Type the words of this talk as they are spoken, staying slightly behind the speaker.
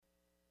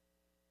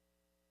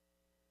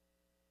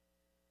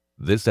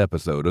This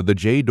episode of the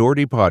Jay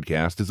Doherty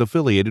Podcast is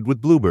affiliated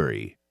with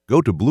Blueberry.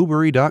 Go to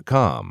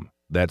Blueberry.com.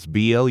 That's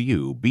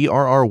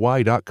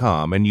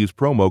BLUBRRY.com and use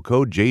promo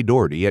code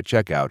JDoherty at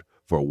checkout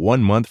for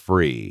 1 month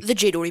free. The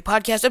Jay Doherty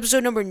Podcast,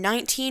 episode number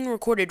 19,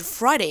 recorded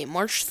Friday,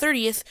 March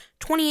 30th,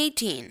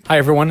 2018. Hi,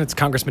 everyone. It's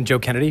Congressman Joe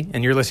Kennedy,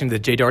 and you're listening to the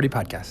Jay Doherty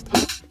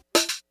Podcast.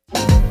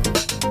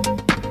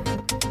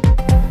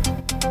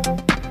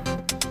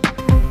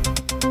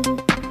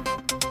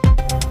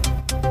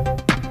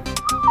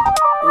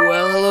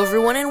 Well, hello,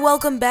 everyone, and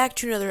welcome back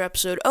to another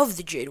episode of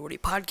the Jay Doherty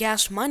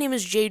Podcast. My name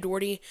is Jay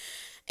Doherty,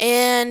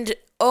 and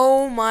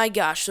oh my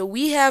gosh, so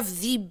we have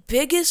the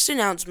biggest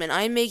announcement.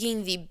 I'm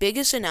making the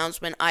biggest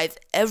announcement I've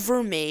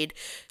ever made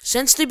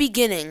since the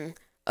beginning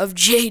of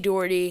Jay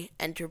Doherty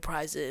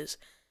Enterprises.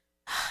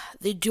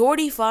 The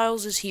Doherty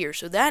Files is here.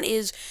 So that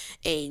is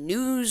a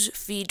news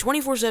feed,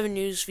 24/7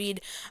 news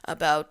feed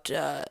about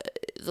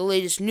the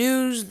latest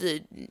news,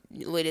 the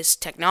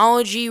latest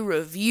technology,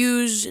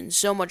 reviews, and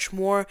so much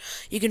more.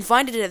 You can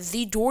find it at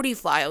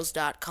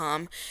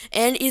thedohertyfiles.com,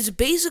 and it's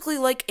basically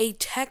like a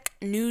tech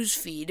news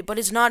feed, but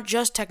it's not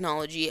just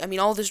technology. I mean,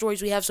 all the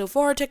stories we have so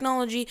far are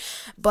technology,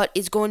 but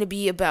it's going to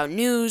be about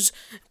news,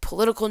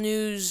 political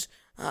news.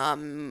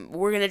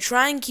 We're going to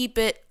try and keep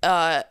it,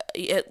 as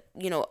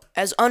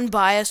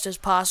unbiased as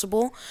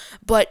possible,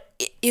 but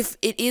if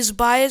it is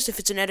biased, if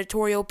it's an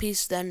editorial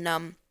piece,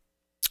 then,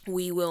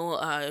 we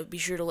will, be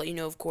sure to let you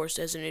know, of course,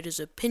 as it is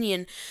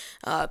opinion,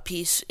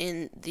 piece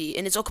and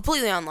it's all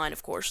completely online,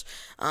 of course,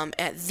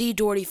 at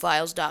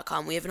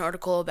thedohertyfiles.com. We have an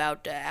article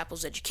about,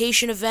 Apple's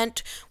education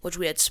event, which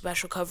we had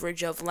special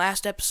coverage of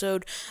last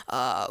episode.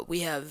 We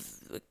have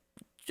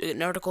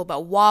an article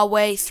about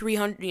Huawei,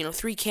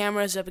 3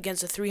 cameras up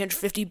against a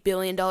 $350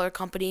 billion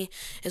company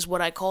is what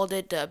I called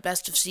it,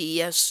 best of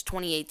CES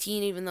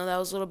 2018, even though that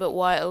was a little bit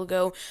while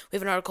ago. We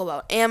have an article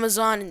about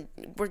Amazon, and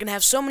we're going to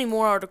have so many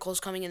more articles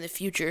coming in the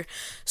future.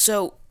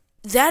 So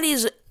that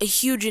is a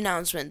huge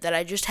announcement that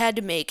I just had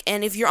to make,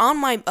 and if you're on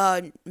my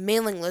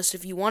mailing list,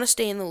 if you want to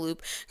stay in the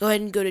loop, go ahead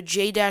and go to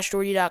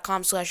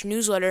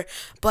j-doherty.com/newsletter,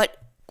 but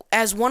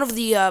as one of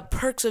the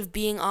perks of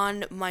being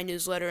on my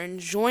newsletter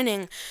and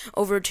joining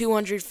over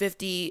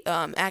 250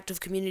 active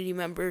community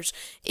members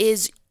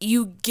is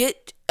you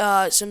get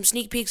some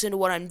sneak peeks into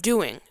what I'm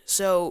doing.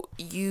 So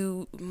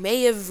you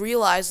may have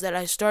realized that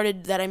I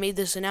made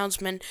this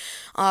announcement,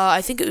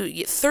 I think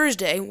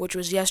Thursday, which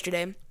was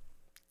yesterday.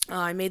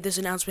 I made this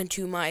announcement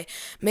to my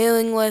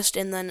mailing list,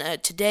 and then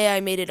today I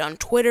made it on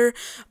Twitter.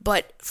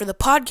 But for the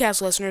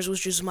podcast listeners,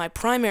 which is my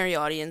primary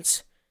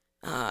audience,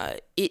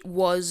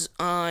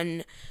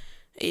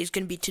 it's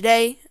going to be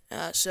today,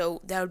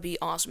 so that would be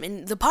awesome.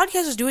 And the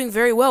podcast is doing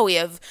very well. We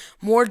have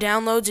more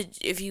downloads.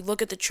 If you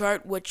look at the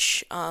chart,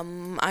 which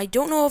I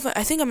don't know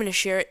I think I'm going to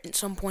share it at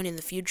some point in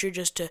the future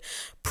just to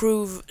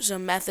prove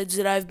some methods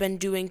that I've been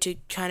doing to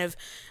kind of,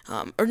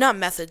 or not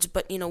methods,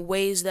 but,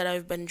 ways that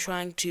I've been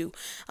trying to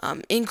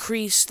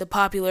increase the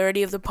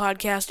popularity of the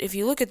podcast. If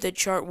you look at the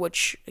chart,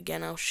 which,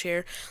 again, I'll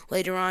share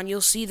later on,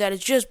 you'll see that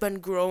it's just been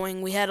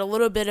growing. We had a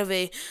little bit of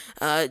a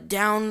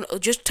down,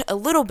 just a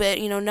little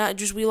bit,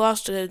 we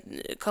lost a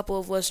couple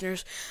of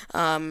listeners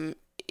in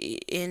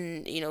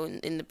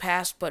the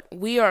past, but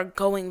we are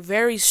going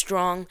very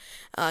strong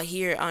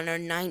here on our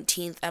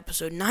 19th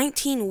episode,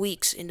 19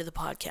 weeks into the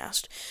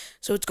podcast,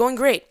 so it's going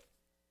great.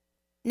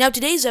 Now,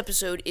 today's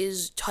episode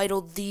is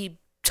titled The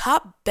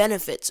Top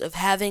Benefits of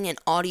Having an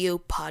Audio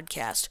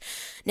Podcast.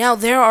 Now,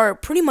 there are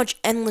pretty much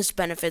endless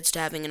benefits to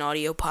having an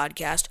audio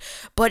podcast,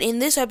 but in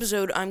this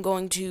episode, I'm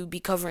going to be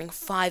covering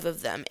 5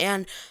 of them,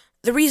 and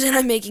the reason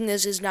I'm making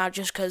this is not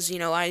just because,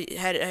 I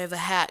have a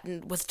hat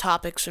with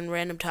topics and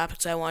random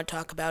topics I want to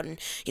talk about, and,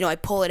 I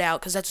pull it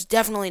out, because that's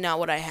definitely not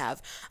what I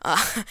have.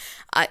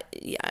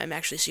 I'm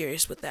actually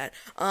serious with that.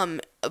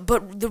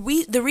 But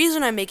the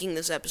reason I'm making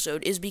this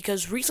episode is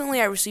because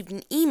recently I received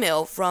an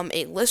email from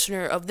a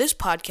listener of this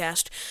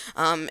podcast,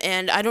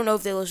 and I don't know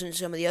if they listen to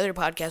some of the other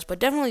podcasts, but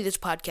definitely this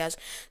podcast,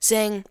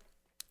 saying,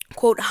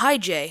 quote, "Hi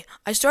Jay,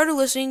 I started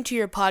listening to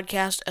your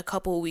podcast a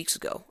couple of weeks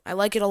ago. I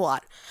like it a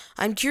lot.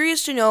 I'm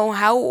curious to know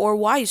how or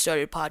why you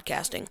started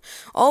podcasting.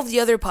 All of the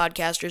other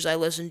podcasters I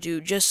listen to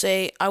just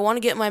say, I want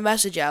to get my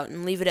message out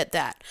and leave it at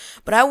that.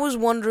 But I was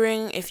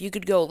wondering if you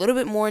could go a little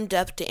bit more in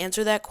depth to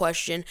answer that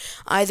question,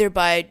 either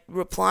by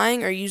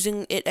replying or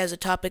using it as a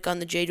topic on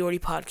the Jay Doherty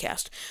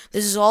podcast.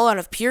 This is all out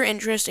of pure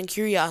interest and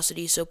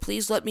curiosity, so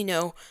please let me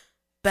know.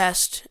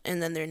 Best,"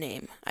 and then their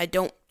name. I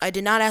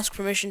did not ask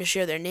permission to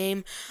share their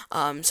name,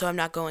 so I'm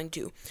not going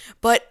to.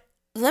 But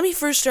let me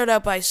first start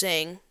out by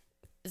saying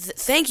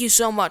thank you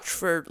so much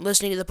for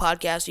listening to the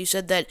podcast. You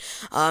said that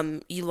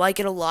you like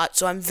it a lot,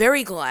 so I'm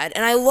very glad.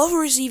 And I love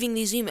receiving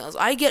these emails.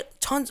 I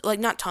get tons,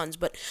 not tons,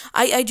 but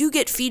I do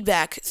get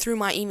feedback through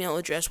my email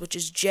address, which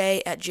is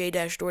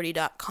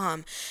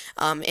j@j-doherty.com,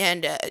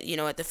 and,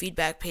 at the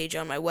feedback page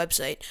on my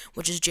website,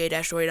 which is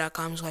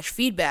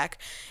j-doherty.com/feedback.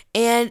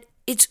 And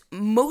it's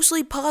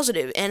mostly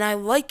positive, and I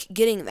like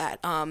getting that.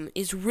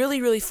 It's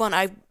really, really fun.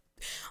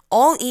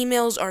 All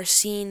emails are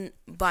seen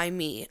by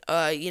me.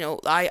 I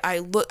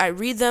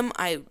read them,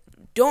 I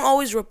don't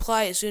always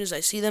reply as soon as I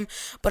see them,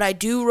 but I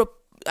do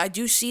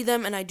see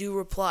them and I do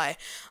reply.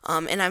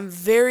 And I'm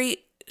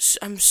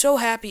so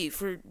happy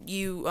for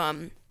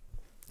you,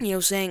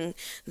 saying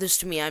this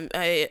to me.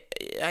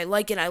 I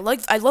like it. I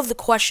love the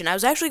question. I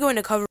was actually going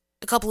to cover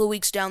a couple of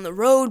weeks down the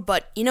road,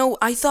 but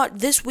I thought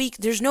this week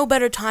there's no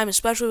better time,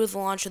 especially with the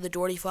launch of the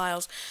Doherty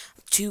Files,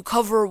 to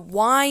cover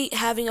why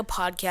having a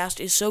podcast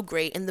is so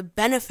great and the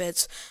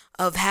benefits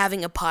of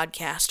having a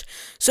podcast.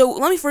 So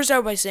let me first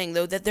start by saying,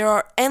 though, that there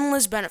are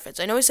endless benefits.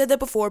 I know I said that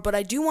before, but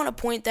I do want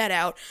to point that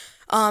out,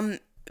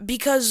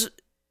 because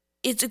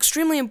it's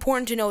extremely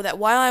important to know that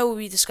while I will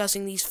be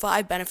discussing these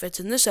 5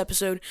 benefits in this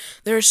episode,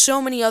 there are so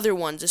many other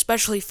ones,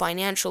 especially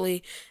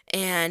financially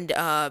and,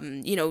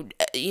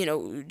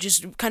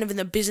 just kind of in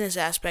the business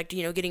aspect,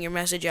 getting your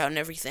message out and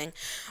everything.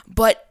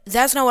 But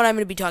that's not what I'm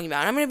going to be talking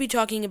about. I'm going to be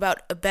talking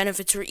about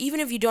benefits for even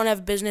if you don't have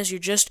a business, you're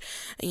just,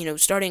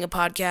 starting a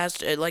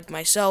podcast like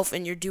myself,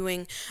 and you're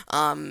doing,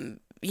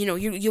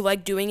 you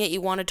like doing it. You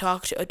want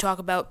to talk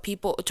about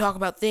people, talk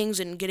about things,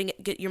 and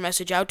get your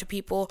message out to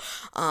people,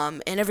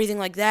 and everything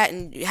like that,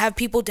 and have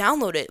people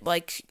download it.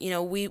 Like,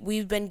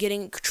 we've been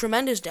getting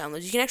tremendous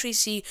downloads. You can actually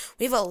see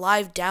we have a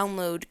live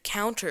download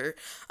counter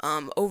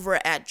over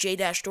at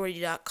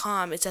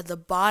j-doherty.com. It's at the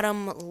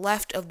bottom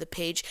left of the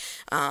page,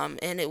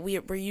 and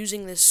we're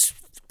using this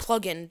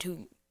plugin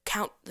to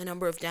count the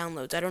number of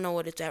downloads. I don't know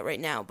what it's at right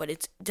now, but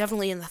it's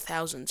definitely in the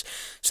thousands.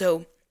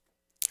 So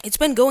it's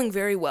been going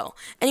very well.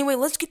 Anyway,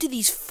 let's get to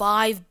these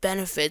 5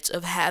 benefits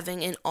of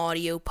having an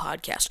audio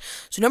podcast.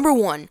 So number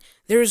 1,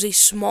 there is a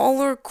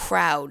smaller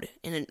crowd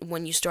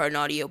when you start an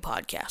audio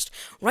podcast.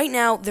 Right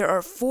now, there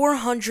are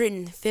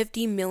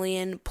 450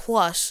 million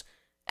plus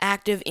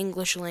active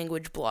English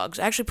language blogs.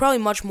 Actually, probably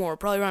much more,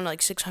 probably around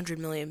like 600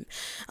 million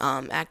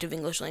active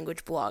English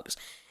language blogs.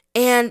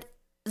 And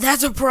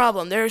that's a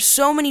problem. There are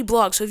so many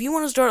blogs. So if you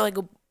want to start like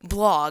a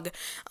blog,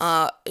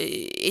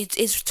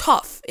 it's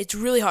tough. It's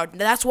really hard.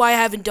 That's why I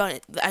haven't done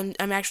it.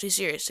 I'm actually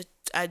serious.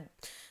 I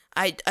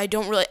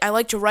don't really, I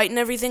like to write and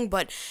everything,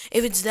 but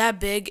if it's that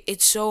big,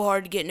 it's so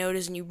hard to get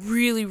noticed, and you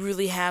really,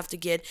 really have to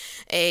get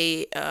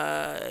a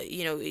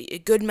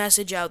good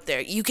message out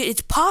there.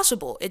 It's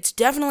possible. It's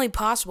definitely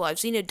possible. I've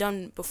seen it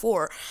done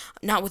before,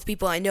 not with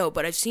people I know,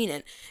 but I've seen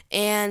it,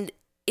 and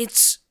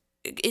it's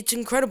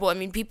incredible. I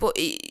mean, people,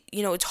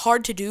 it's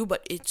hard to do,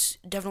 but it's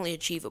definitely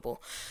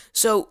achievable.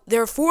 So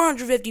there are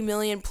 450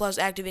 million plus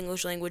active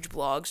English language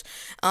blogs,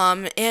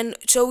 and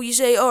so you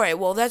say, all right,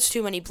 well, that's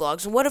too many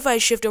blogs, and what if I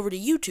shift over to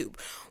YouTube?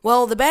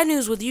 Well, the bad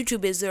news with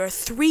YouTube is there are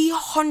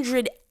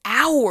 300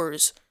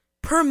 hours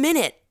per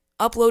minute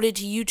uploaded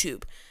to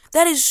YouTube.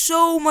 That is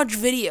so much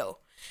video,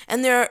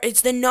 and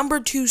it's the number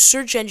 2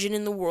 search engine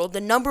in the world, the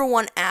number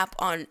 1 app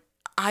on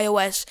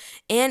iOS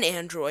and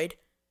Android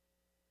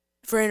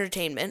for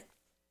entertainment.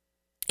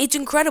 It's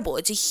incredible.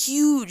 It's a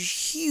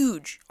huge,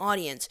 huge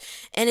audience,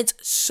 and it's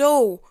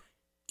so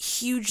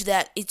huge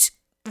that it's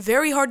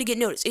very hard to get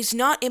noticed. It's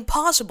not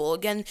impossible.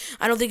 Again,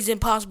 I don't think it's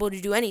impossible to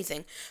do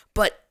anything,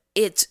 but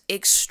it's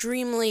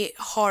extremely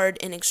hard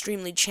and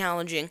extremely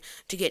challenging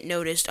to get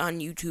noticed on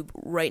YouTube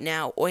right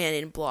now and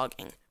in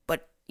blogging,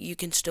 but you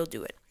can still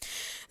do it.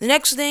 The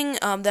next thing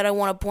that I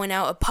want to point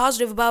out, a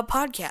positive about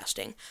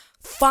podcasting: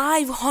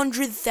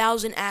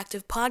 500,000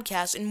 active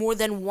podcasts in more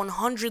than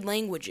 100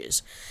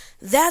 languages.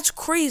 That's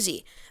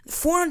crazy.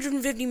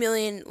 450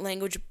 million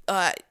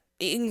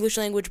English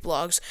language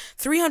blogs,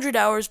 300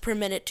 hours per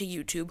minute to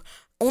YouTube,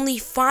 only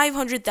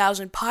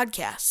 500,000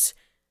 podcasts.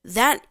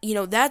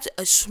 That's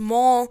a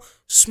small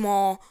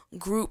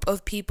group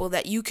of people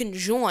that you can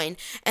join,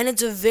 and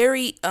it's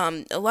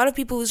a lot of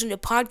people who listen to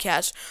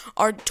podcasts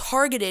are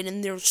targeted,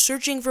 and they're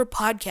searching for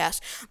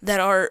podcasts that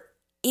are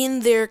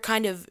in their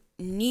kind of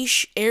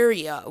niche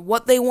area,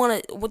 what they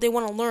want to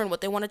learn,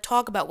 what they want to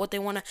talk about, what they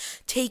want to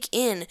take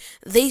in.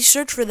 They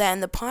search for that in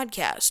the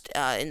podcast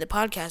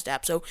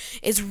app. So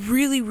it's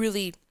really,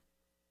 really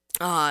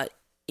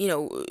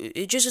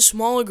it's just a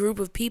smaller group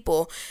of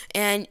people,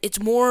 and it's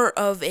more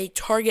of a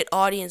target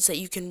audience that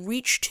you can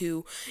reach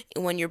to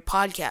when you're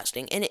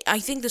podcasting. And I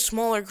think the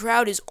smaller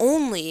crowd is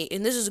only,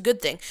 and this is a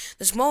good thing,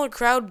 the smaller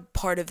crowd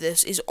part of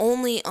this is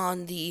only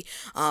on the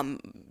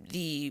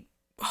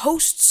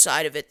host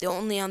side of it. They're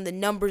only on the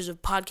numbers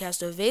of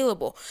podcasts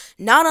available,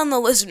 not on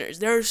the listeners.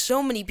 There are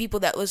so many people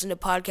that listen to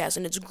podcasts,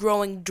 and it's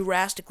growing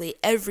drastically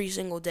every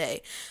single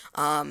day.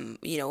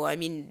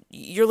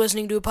 You're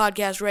listening to a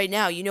podcast right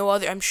now.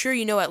 I'm sure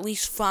you know at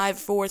least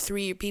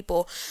 3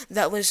 people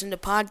that listen to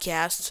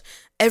podcasts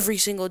every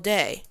single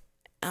day,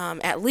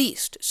 at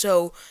least.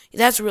 So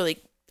that's really,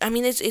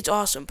 it's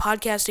awesome.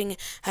 Podcasting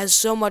has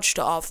so much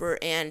to offer,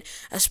 and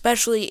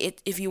especially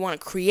if you want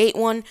to create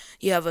one,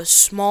 you have a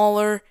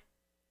smaller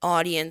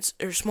audience,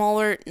 or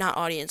smaller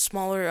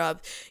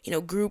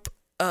group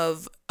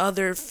of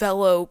other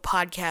fellow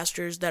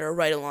podcasters that are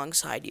right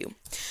alongside you.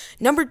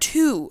 Number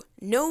 2,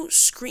 no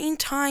screen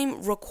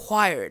time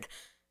required.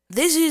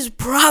 This is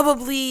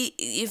probably,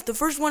 if the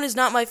first one is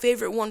not my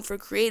favorite one for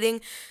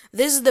creating,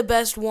 this is the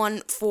best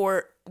one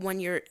for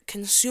when you're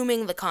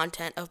consuming the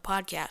content of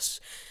podcasts.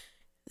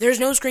 there's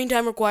no screen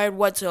time required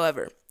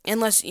whatsoever.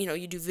 Unless,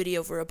 you do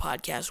video for a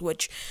podcast,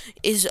 which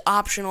is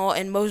optional,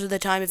 and most of the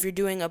time, if you're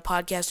doing a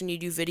podcast and you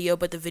do video,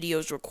 but the video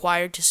is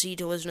required to see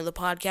to listen to the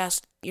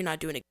podcast, you're not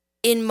doing it.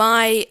 In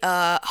my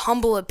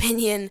humble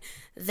opinion,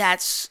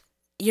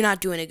 you're not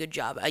doing a good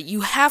job.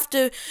 You have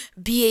to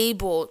be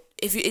able,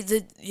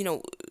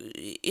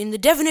 in the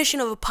definition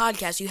of a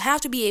podcast, you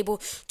have to be able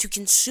to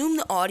consume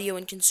the audio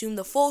and consume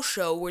the full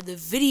show, where the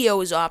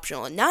video is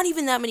optional, and not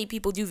even that many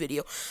people do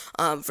video.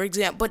 For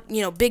example,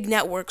 but big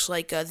networks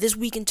like This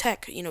Week in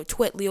Tech,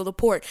 Twit, Leo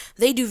Laporte,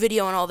 they do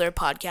video on all their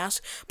podcasts,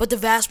 but the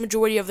vast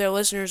majority of their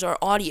listeners are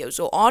audio.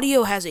 So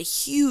audio has a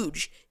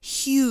huge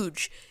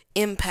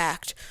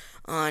impact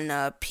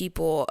on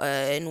people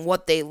and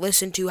what they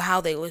listen to, how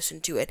they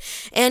listen to it.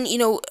 And,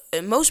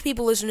 most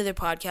people listen to their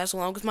podcast,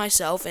 along with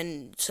myself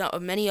and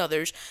many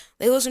others,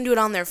 they listen to it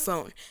on their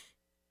phone.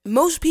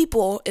 Most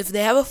people, if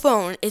they have a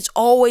phone, it's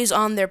always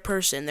on their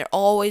person. They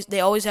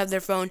always have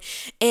their phone.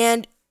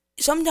 And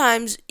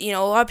sometimes, a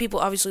lot of people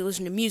obviously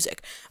listen to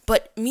music,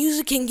 but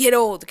music can get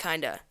old,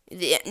 kinda.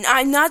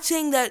 I'm not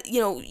saying that,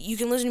 you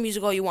can listen to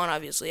music all you want,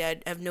 obviously.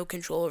 I have no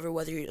control over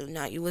whether or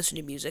not you listen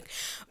to music.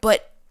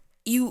 But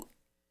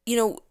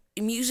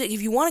music,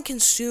 if you want to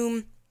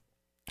consume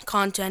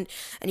content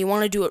and you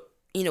want to do it,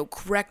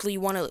 correctly, you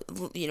want to,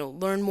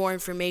 learn more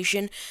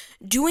information,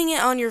 doing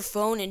it on your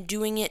phone and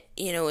doing it,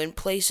 in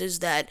places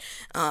that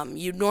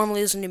you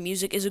normally listen to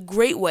music is a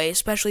great way,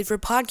 especially for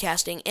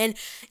podcasting. And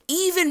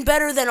even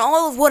better than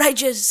all of what I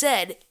just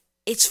said,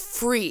 it's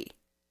free.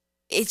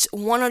 It's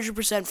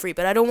 100% free,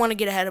 but I don't want to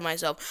get ahead of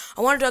myself.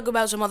 I want to talk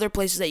about some other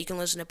places that you can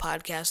listen to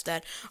podcasts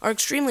that are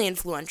extremely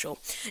influential.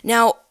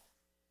 Now,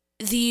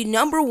 the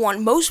number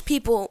one, most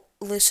people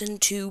listen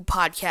to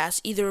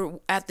podcasts either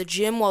at the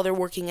gym while they're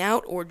working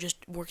out or just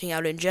working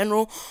out in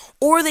general,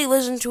 or they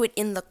listen to it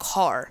in the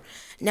car.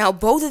 Now,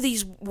 both of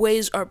these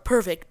ways are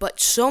perfect, but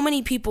so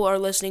many people are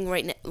listening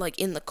right now, like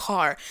in the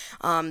car.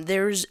 I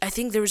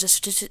think there was a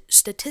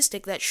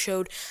statistic that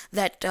showed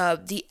that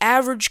the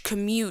average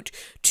commute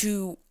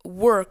to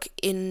work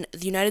in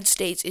the United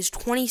States is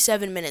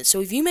 27 minutes. So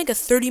if you make a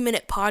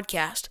 30-minute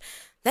podcast,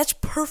 that's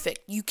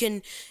perfect. You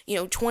can,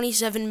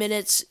 27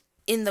 minutes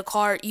in the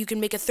car, you can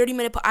make a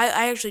 30-minute...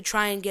 I actually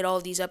try and get all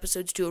of these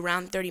episodes to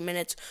around 30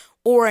 minutes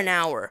or an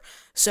hour.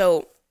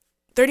 So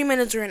 30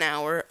 minutes or an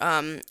hour.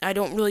 I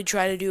don't really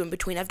try to do in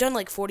between. I've done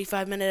like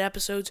 45-minute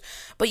episodes,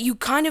 but you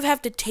kind of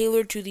have to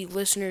tailor to the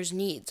listener's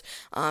needs,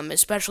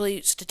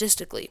 especially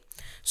statistically.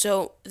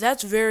 So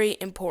that's very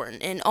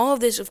important. And all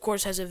of this, of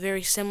course, has a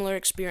very similar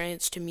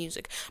experience to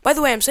music. By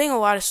the way, I'm saying a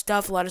lot of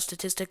stuff, a lot of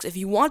statistics. If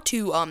you want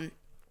to...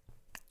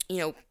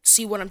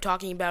 see what I'm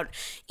talking about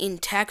in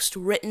text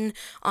written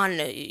on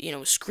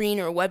a, screen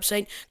or a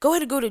website, go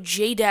ahead and go to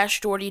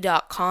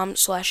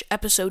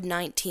j-doherty.com/episode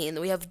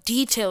 19. We have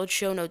detailed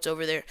show notes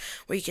over there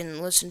where you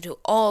can listen to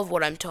all of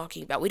what I'm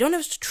talking about. We don't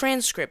have a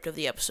transcript of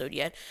the episode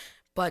yet,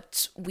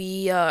 but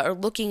we are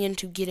looking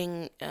into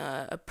getting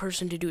a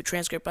person to do a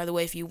transcript. By the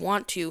way, if you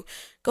want to,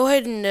 go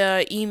ahead and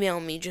email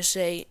me. Just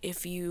say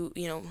if you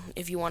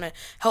want to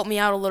help me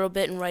out a little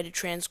bit and write a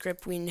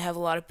transcript. We have a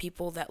lot of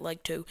people that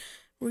like to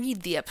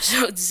read the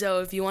episodes, so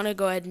if you want to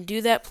go ahead and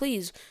do that,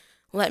 please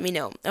let me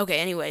know.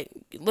 Okay, anyway,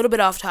 a little bit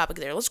off topic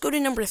there. Let's go to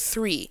number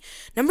 3.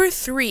 Number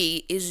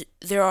 3 is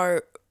there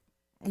are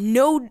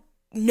no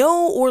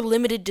or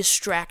limited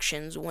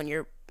distractions when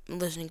you're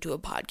listening to a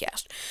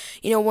podcast.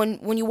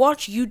 When you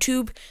watch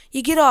YouTube,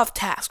 you get off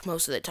task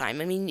most of the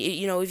time. I mean,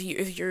 if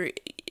you're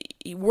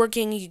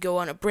working, you go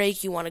on a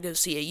break, you want to go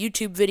see a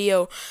YouTube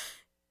video,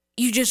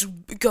 you just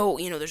go,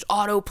 there's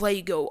autoplay,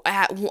 you go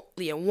at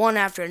one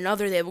after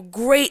another. They have a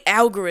great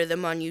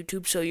algorithm on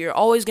YouTube, so you're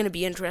always going to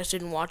be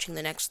interested in watching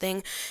the next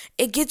thing.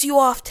 It gets you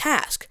off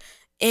task,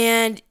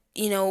 and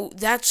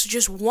that's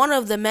just one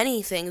of the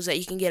many things that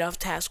you can get off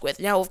task with.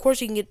 Now, of course,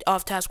 you can get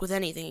off task with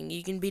anything.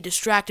 You can be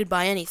distracted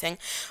by anything,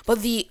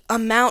 but the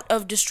amount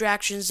of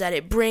distractions that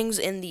it brings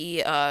and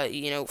the,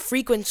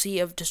 frequency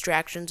of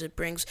distractions it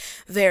brings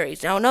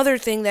varies. Now, another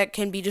thing that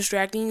can be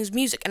distracting is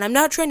music, and I'm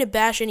not trying to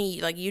bash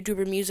any,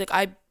 YouTuber music.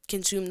 I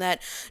consume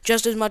that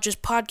just as much as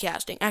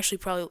podcasting.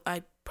 Actually,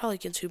 I probably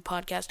consume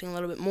podcasting a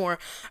little bit more,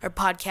 or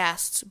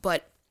podcasts,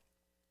 but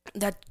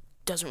that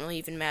doesn't really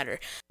even matter.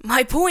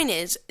 My point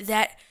is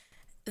that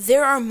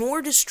there are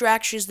more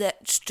distractions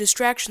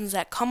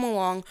that come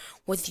along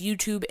with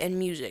YouTube and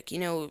music.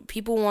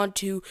 People want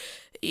to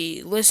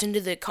listen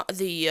to the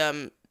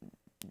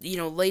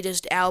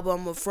latest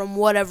album from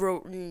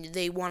whatever.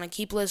 They want to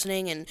keep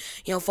listening and,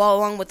 follow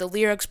along with the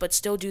lyrics, but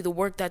still do the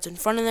work that's in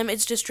front of them.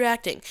 It's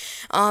distracting.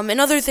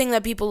 Another thing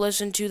that people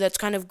listen to that's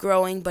kind of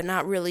growing, but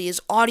not really, is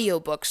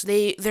audiobooks.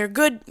 They're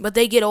good, but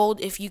they get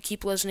old if you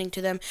keep listening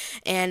to them,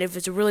 and if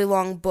it's a really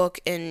long book,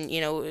 and,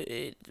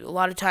 a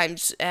lot of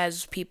times,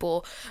 as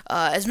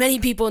many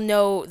people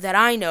know that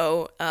I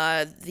know,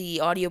 the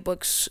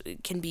audiobooks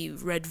can be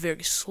read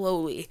very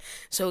slowly,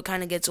 so it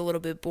kind of gets a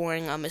little bit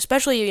boring,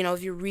 especially,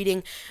 if you're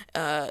reading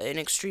an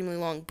extremely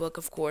long book,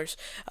 of course.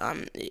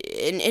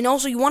 And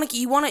also you want to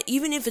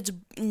even if it's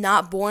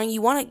not boring,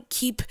 you want to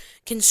keep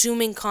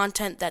consuming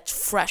content that's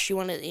fresh. You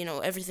want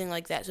to everything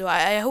like that. So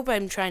I hope I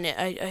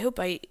hope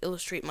I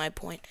illustrate my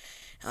point.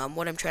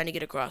 What I'm trying to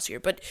get across here.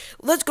 But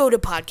let's go to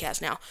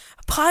podcasts now.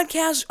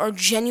 Podcasts are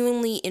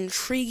genuinely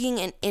intriguing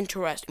and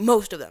interesting.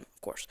 Most of them, of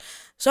course.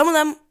 Some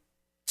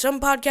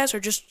podcasts are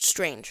just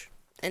strange.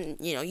 And,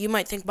 you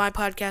might think my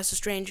podcast is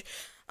strange,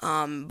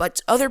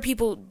 but other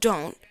people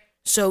don't.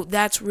 So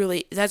that's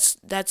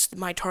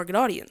my target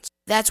audience.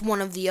 That's one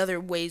of the other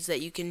ways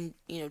that you can,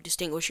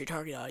 distinguish your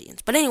target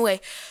audience. But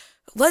anyway,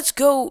 let's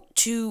go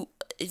to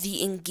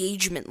the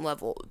engagement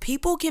level.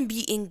 People can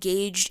be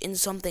engaged in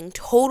something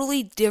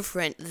totally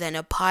different than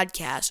a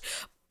podcast,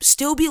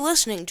 still be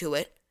listening to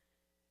it,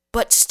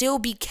 but still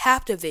be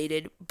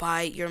captivated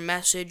by your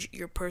message,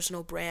 your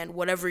personal brand,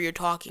 whatever you're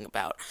talking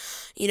about.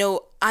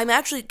 I'm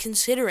actually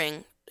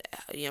considering,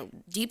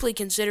 deeply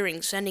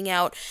considering sending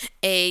out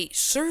a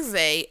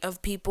survey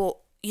of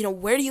people,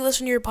 where do you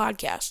listen to your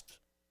podcast?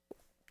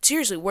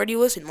 Seriously, where do you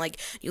listen? Like,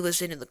 do you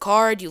listen in the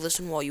car? Do you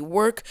listen while you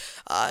work?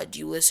 Do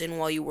you listen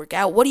while you work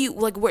out? What do you,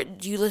 where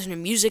do you listen to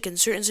music in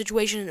certain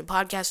situations and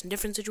podcasts in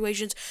different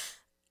situations?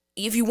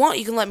 If you want,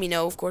 you can let me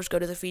know. Of course, go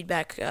to the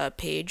feedback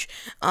page,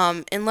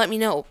 and let me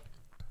know.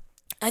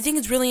 I think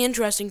it's really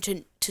interesting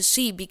to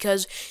see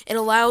because it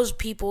allows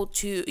people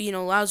to,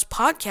 allows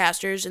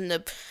podcasters and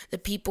the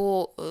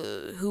people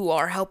who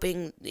are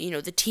helping,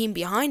 the team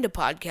behind a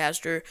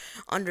podcaster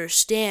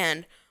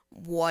understand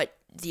what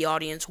the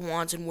audience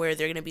wants and where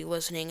they're going to be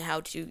listening,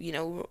 how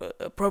to,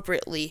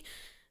 appropriately,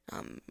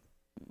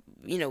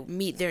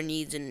 meet their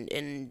needs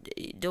and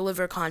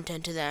deliver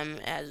content to them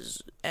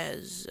as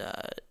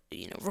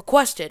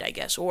requested, I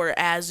guess, or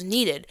as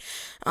needed.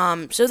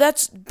 So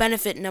that's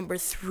benefit number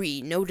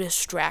 3, no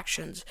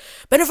distractions.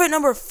 Benefit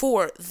number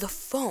 4, the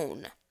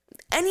phone.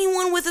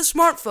 Anyone with a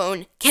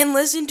smartphone can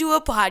listen to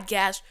a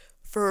podcast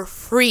for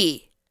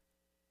free.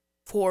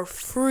 For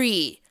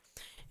free.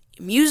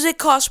 Music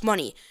costs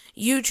money.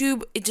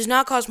 YouTube, it does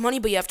not cost money,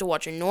 but you have to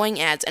watch annoying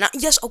ads. And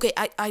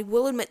I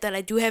will admit that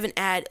I do have an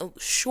ad, a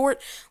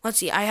short. Let's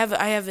see, I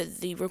have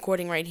the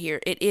recording right here.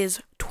 It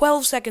is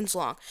 12 seconds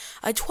long.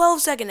 A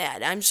 12-second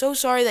ad. I'm so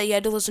sorry that you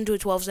had to listen to a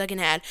 12-second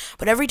ad,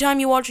 but every time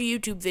you watch a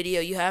YouTube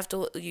video, you have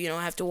to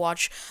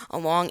watch a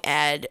long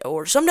ad,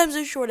 or sometimes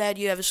a short ad.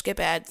 You have a skip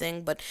ad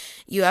thing, but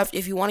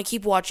if you want to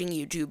keep watching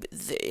YouTube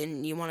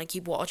and you want to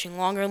keep watching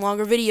longer and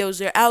longer videos,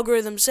 their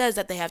algorithm says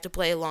that they have to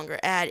play a longer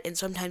ad, and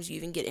sometimes you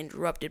even get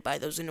interrupted by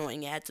those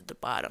annoying ads at the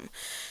bottom.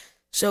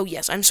 So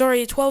yes, I'm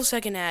sorry, a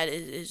 12-second ad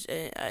is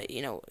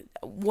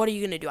what are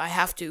you going to do? I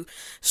have to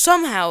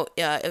somehow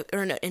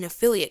earn an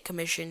affiliate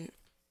commission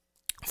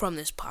from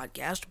this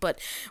podcast, but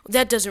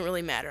that doesn't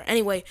really matter.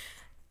 Anyway,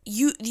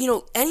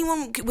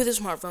 anyone with a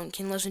smartphone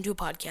can listen to a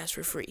podcast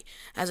for free.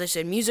 As I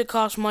said, music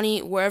costs money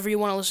wherever you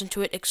want to listen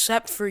to it,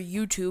 except for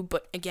YouTube,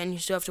 but again, you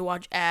still have to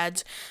watch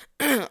ads.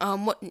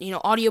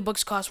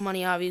 Audiobooks cost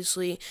money,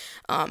 obviously.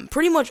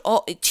 Pretty much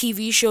all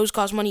TV shows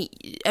cost money.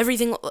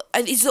 Everything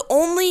is the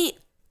only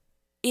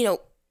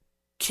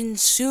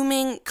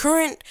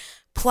current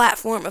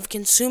platform of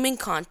consuming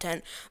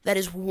content that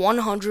is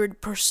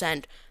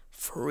 100%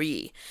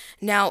 free.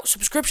 Now,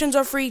 subscriptions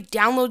are free,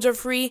 downloads are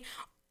free.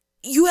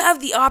 You have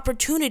the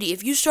opportunity,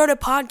 if you start a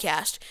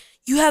podcast,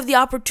 you have the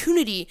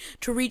opportunity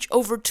to reach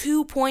over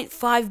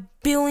 2.5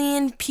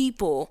 billion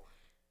people,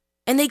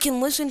 and they can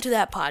listen to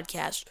that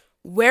podcast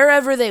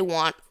wherever they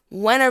want,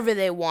 whenever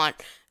they want,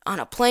 on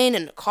a plane,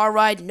 in a car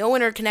ride, no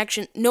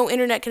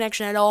internet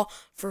connection at all,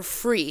 for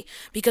free,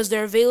 because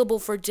they're available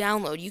for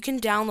download. You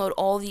can download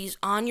all these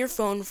on your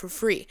phone for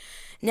free.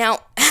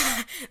 Now,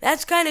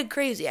 that's kind of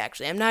crazy,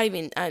 actually.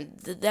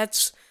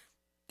 That's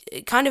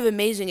kind of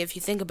amazing if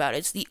you think about it.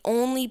 It's the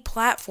only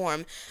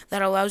platform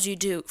that allows you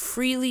to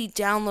freely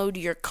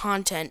download your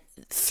content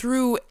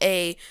through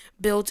a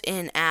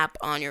built-in app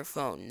on your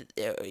phone.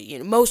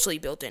 Mostly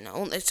built-in.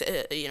 It's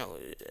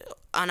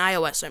on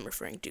iOS I'm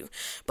referring to.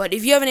 But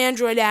if you have an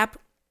Android app,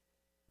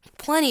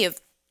 plenty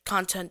of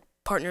content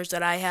partners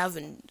that I have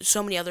and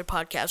so many other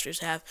podcasters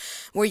have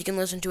where you can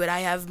listen to it. I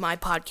have my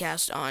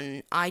podcast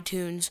on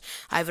iTunes,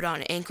 I have it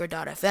on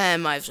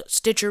Anchor.fm, I have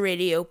Stitcher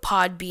Radio,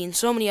 Podbean,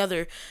 so many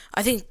other,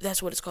 I think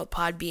that's what it's called,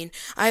 Podbean.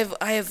 I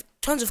have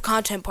tons of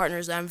content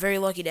partners that I'm very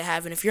lucky to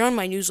have, and if you're on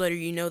my newsletter,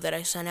 you know that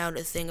I sent out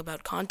a thing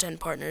about content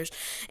partners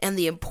and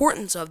the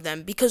importance of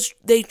them, because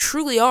they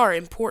truly are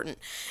important,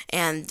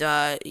 and,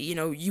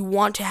 you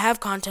want to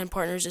have content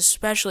partners,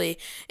 especially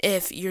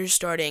if you're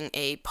starting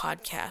a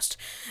podcast.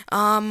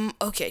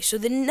 Okay, so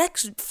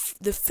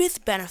the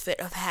fifth benefit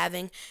of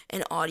having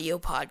an audio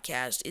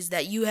podcast is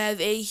that you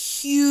have a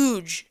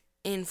huge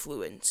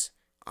influence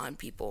on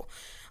people.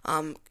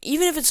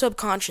 Even if it's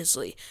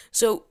subconsciously.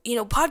 So,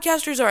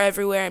 podcasters are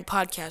everywhere and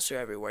podcasts are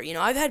everywhere.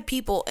 I've had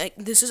people,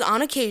 this is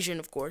on occasion,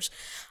 of course,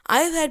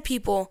 I've had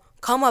people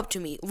come up to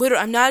me,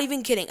 literally, I'm not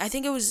even kidding, I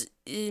think it was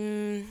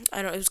I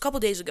don't know, it was a couple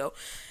days ago,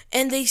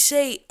 and they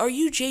say, "Are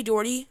you Jay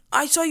Doherty?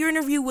 I saw your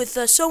interview with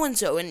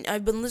so-and-so, and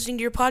I've been listening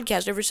to your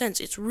podcast ever since.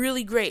 It's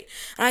really great."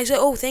 And I said,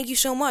 "Oh, thank you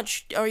so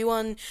much. Are you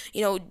on,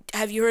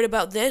 have you heard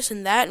about this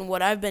and that and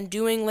what I've been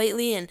doing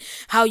lately and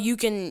how you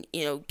can,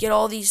 get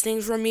all these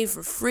things from me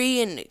for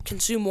free and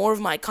consume more of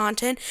my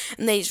content?"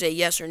 And they say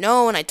yes or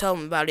no, and I tell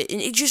them about it.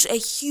 And it's just a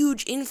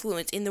huge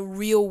influence in the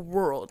real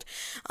world.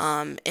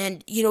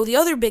 And, the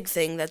other big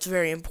thing that's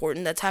very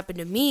important that's happened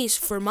to me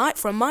from my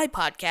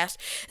podcast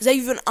is that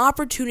you have an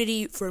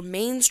opportunity for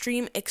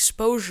mainstream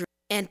exposure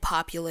and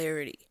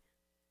popularity.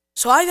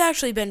 So I've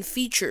actually been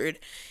featured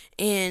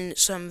in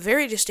some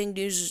very distinct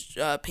news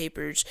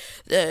papers.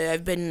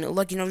 I've been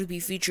lucky enough to be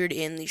featured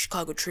in the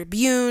Chicago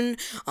Tribune,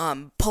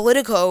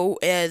 Politico,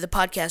 the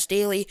podcast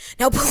daily.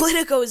 Now,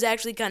 Politico is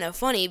actually kind of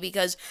funny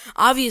because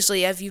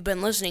obviously if you've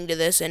been listening to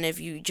this and if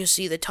you just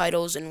see the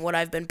titles and what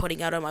I've been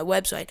putting out on my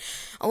website,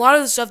 a lot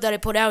of the stuff that I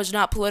put out is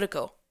not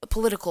political,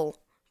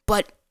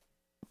 but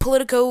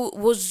Politico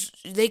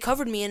they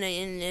covered me in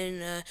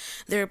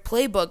their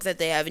playbook that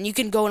they have, and you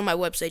can go on my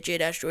website,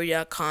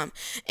 j-doherty.com,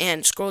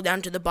 and scroll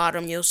down to the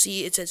bottom. You'll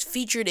see it says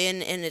featured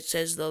in, and it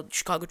says the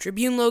Chicago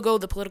Tribune logo,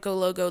 the Politico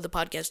logo, the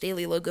Podcast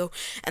Daily logo,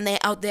 and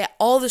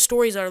all the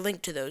stories are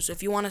linked to those. So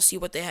if you want to see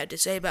what they had to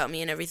say about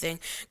me and everything,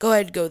 go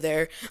ahead, go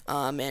there,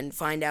 and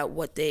find out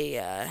what they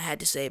had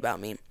to say about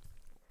me.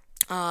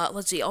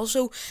 Let's see.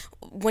 Also,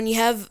 when you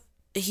have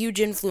a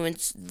huge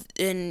influence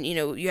and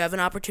you have an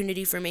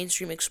opportunity for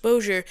mainstream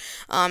exposure,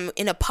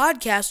 in a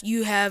podcast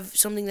you have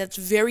something that's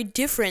very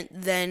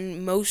different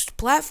than most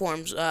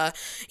platforms,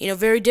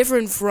 very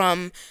different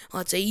from,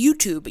 let's say,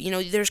 YouTube.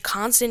 There's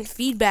constant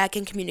feedback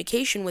and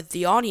communication with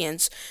the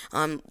audience,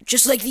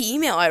 just like the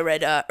email I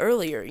read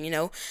earlier,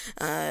 and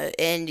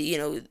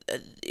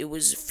it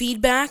was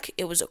feedback,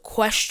 it was a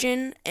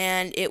question,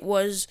 and it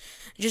was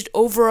just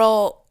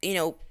overall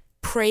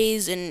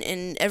praise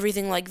and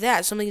everything like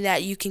that, something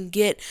that you can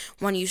get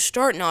when you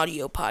start an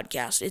audio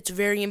podcast. It's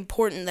very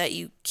important that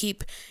you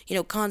keep,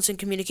 constant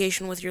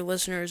communication with your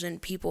listeners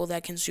and people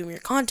that consume your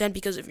content,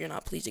 because if you're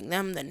not pleasing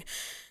them, then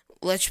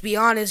let's be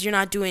honest, you're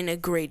not doing a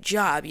great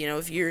job.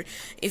 If you're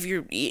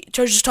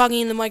just talking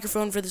in the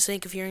microphone for the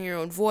sake of hearing your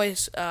own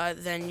voice,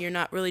 then you're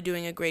not really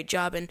doing a great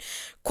job. And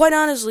quite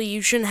honestly,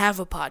 you shouldn't have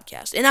a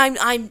podcast. And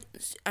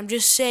I'm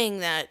just saying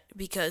that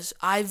because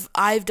I've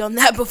done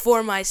that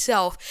before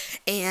myself,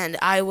 and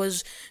I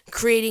was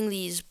creating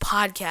these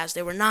podcasts.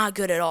 They were not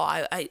good at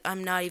all.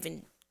 I'm not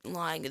even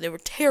lying. They were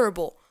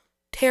terrible,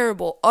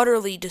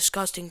 utterly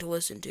disgusting to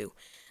listen to.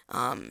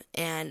 And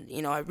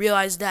I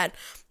realized that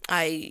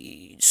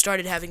I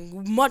started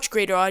having much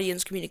greater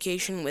audience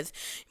communication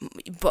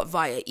but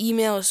via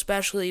email,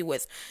 especially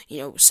with,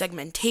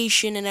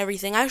 segmentation and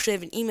everything. I actually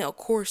have an email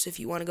course if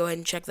you want to go ahead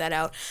and check that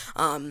out.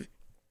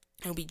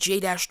 It'll be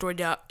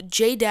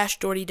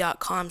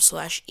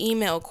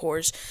j-doherty.com/email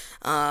course.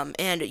 And,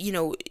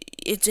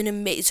 it's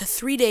a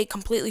 3-day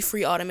completely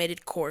free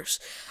automated course,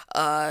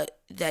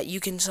 that you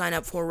can sign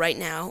up for right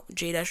now,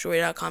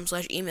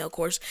 j-doherty.com/email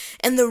course.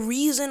 And the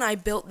reason I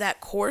built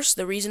that course,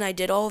 the reason I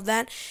did all of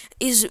that,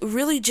 is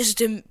really just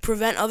to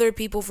prevent other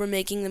people from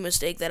making the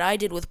mistake that I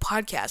did with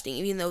podcasting,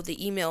 even though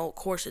the email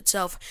course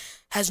itself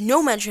has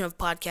no mention of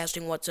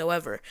podcasting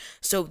whatsoever.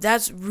 So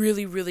that's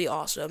really, really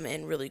awesome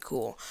and really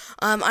cool.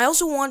 I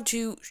also want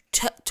to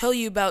tell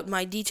you about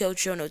my detailed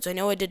show notes. I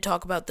know I did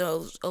talk about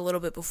those a little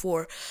bit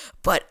before,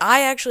 but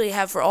I actually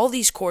have, for all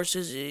these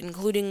courses,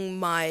 including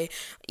my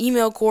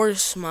email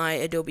course, my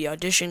Adobe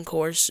Audition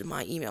course,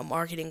 my email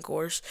marketing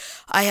course,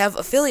 I have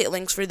affiliate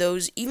links for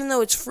those. Even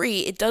though it's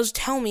free, it does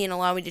tell me and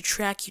allow me to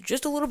track you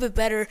just a little bit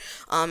better,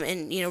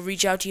 and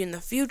reach out to you in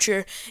the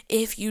future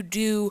if you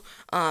do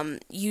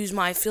use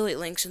my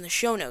affiliate links in the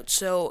show notes.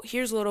 So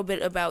here's a little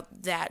bit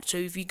about that. So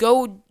if you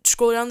go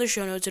scroll down the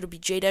show notes, it'll be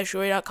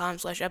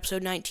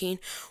j-doherty.com/episode 19,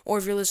 or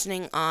if you're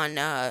listening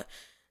on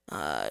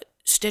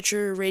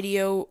Stitcher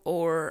Radio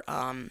or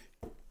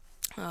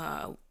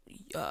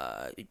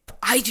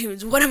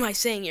iTunes. What am I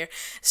saying here?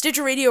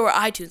 Stitcher Radio or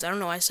iTunes. I don't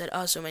know why I said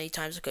so many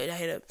times. I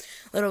had a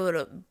little bit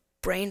of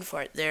brain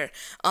fart there.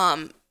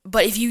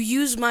 But if you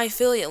use my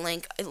affiliate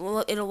link,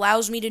 it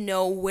allows me to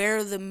know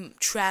where the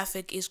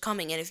traffic is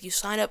coming. And if you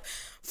sign up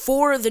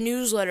for the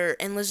newsletter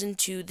and listen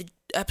to the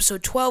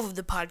episode 12 of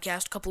the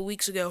podcast a couple of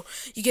weeks ago,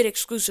 you get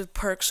exclusive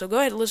perks. So go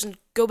ahead and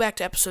go back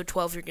to episode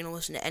 12 if you're going to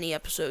listen to any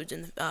episodes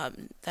that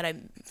I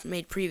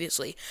made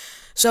previously.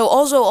 So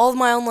also, all of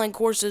my online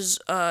courses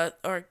are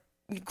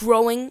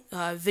growing,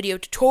 video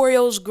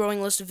tutorials,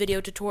 growing list of video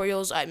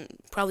tutorials. I'm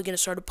probably going to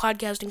start a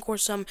podcasting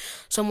course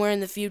somewhere in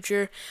the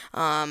future.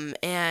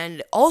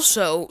 And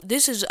also,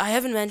 I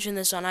haven't mentioned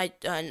this on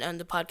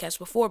the podcast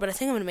before, but I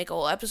think I'm going to make a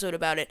whole episode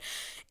about it.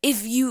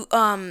 If you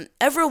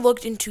ever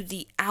looked into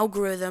the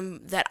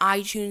algorithm that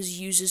iTunes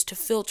uses to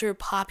filter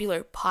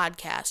popular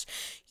podcasts,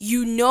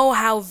 you know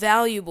how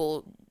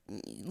valuable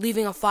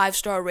leaving a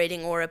 5-star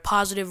rating or a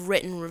positive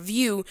written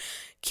review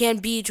can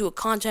be to a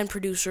content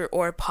producer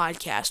or a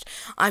podcast.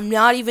 I'm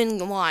not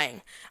even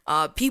lying.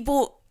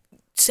 People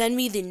send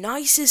me the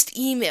nicest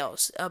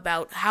emails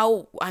about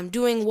how I'm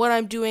doing, what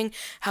I'm doing,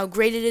 how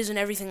great it is, and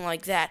everything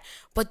like that.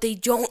 But they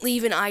don't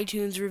leave an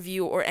iTunes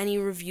review or any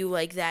review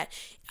like that.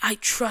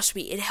 Trust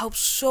me, it helps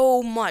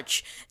so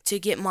much to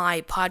get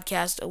my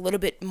podcast a little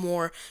bit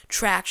more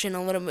traction,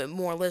 a little bit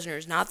more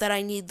listeners. Not that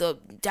I need the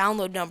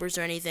download numbers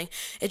or anything.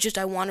 It's just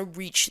I want to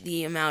reach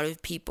the amount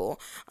of people,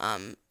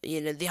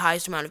 the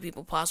highest amount of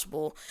people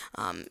possible.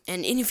 And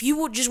if you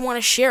would just want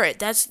to share it,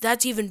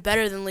 that's even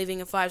better than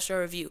leaving a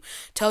 5-star review.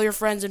 Tell your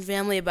friends and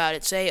family about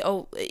it. Say,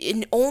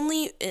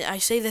 I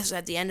say this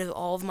at the end of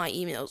all of my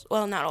emails.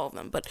 Well, not all of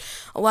them, but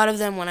a lot of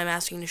them when I'm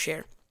asking to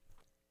share.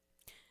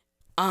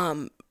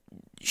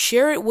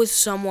 Share it with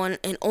someone,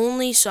 and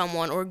only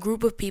someone or a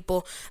group of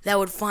people that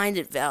would find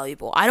it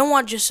valuable. I don't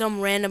want just some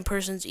random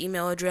person's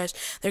email address.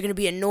 They're going to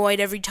be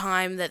annoyed every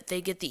time that they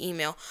get the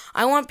email.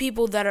 I want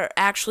people that are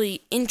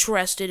actually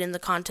interested in the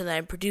content that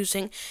I'm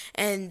producing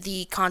and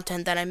the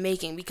content that I'm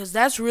making, because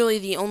that's really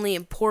the only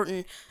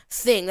important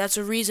thing. That's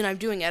the reason I'm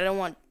doing it. I don't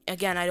want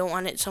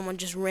it someone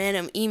just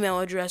random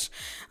email address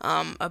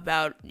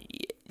about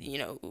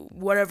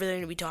whatever they're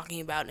going to be talking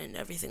about and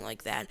everything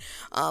like that.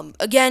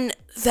 Again,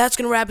 that's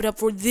going to wrap it up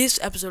for this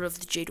episode of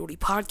the J Doherty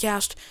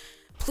Podcast.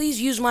 Please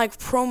use my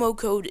promo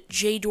code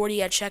JDoherty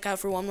at checkout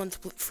for 1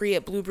 month free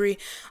at Blueberry.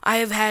 I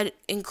have had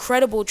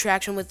incredible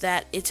traction with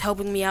that. It's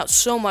helping me out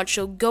so much.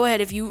 So go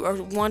ahead if you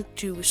want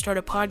to start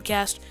a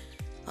podcast,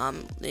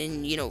 and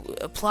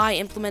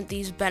implement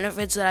these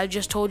benefits that I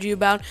just told you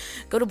about.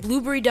 Go to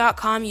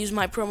Blueberry.com, use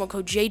my promo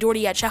code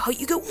JDoherty at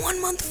checkout. You get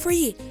 1 month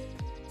free.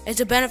 It's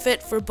a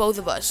benefit for both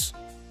of us.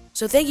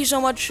 So thank you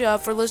so much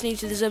for listening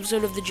to this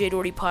episode of the J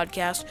Doherty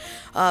Podcast.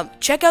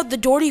 Check out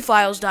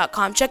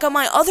thedohertyfiles.com. Check out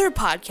my other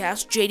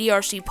podcast,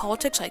 JDRC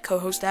Politics. I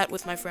co-host that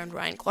with my friend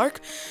Ryan Clark.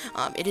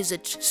 It is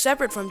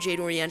separate from J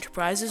Doherty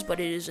Enterprises, but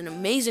it is an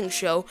amazing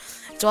show.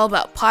 It's all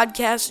about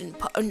podcasts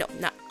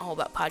not all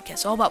about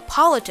podcasts, all about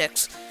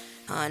politics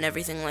and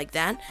everything like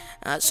that.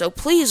 So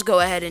please go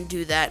ahead and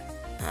do that.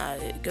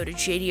 Go to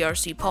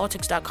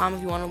jdrcpolitics.com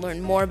if you want to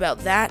learn more about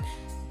that.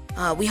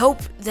 We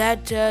hope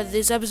that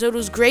this episode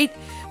was great.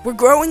 We're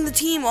growing the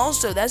team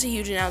also. That's a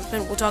huge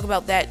announcement. We'll talk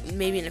about that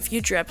maybe in a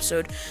future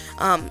episode.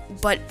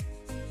 But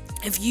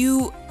if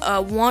you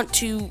want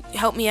to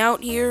help me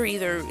out here,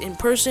 either in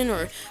person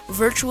or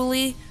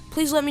virtually,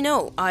 please let me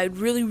know. I'd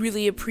really,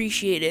 really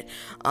appreciate it.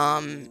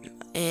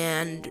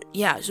 And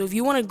yeah, so if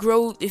you want to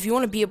grow, if you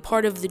want to be a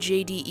part of the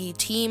JDE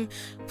team,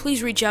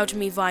 please reach out to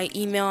me via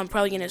email. I'm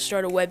probably going to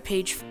start a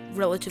webpage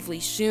relatively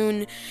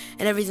soon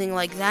and everything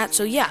like that.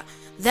 So yeah,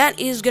 that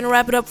is going to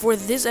wrap it up for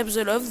this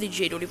episode of the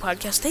J Doherty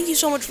Podcast. Thank you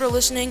so much for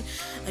listening.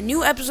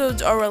 New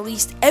episodes are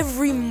released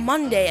every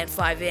Monday at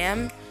 5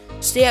 a.m.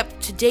 Stay up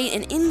to date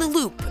and in the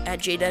loop at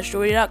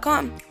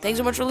j-doherty.com. Thanks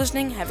so much for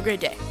listening. Have a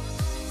great day.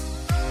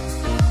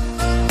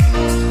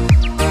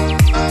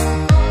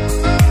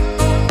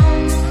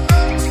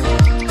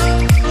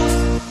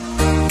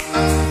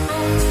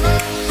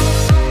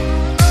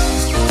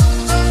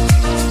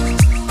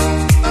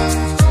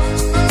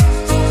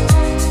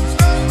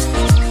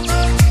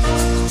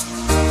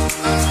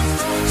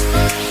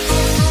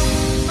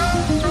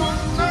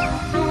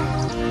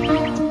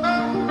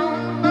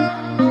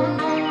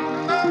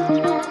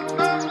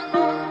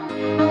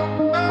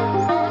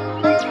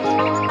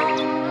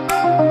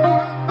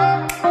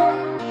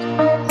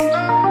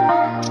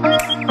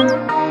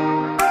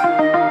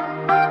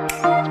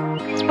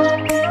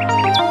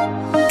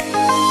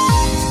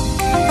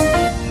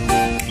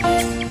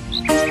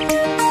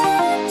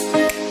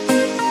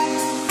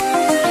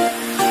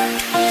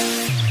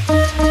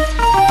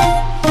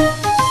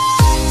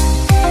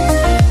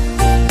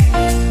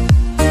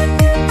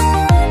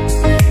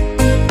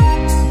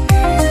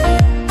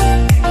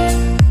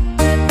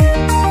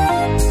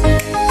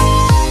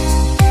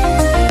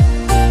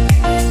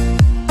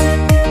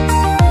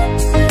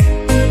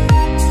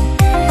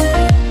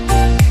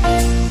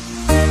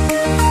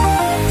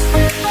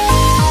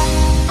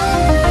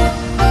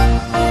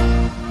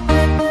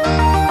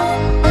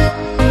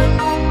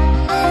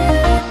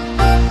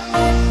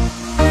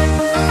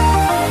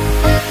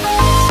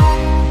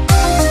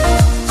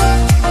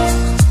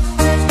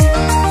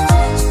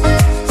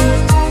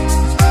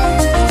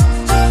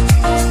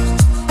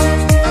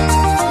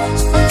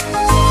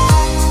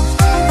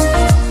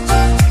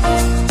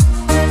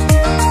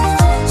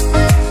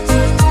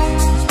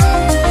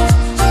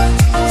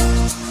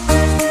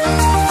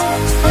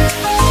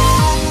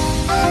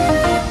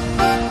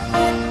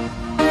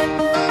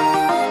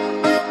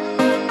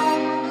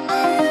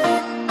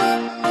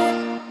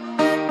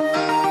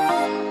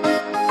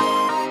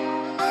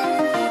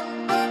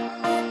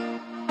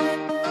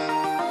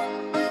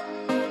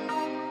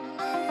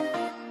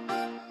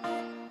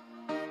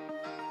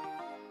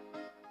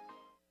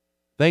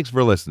 Thanks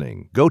for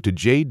listening. Go to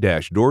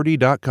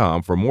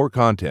j-doherty.com for more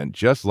content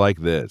just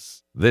like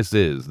this. This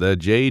is the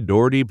J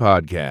Doherty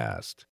Podcast.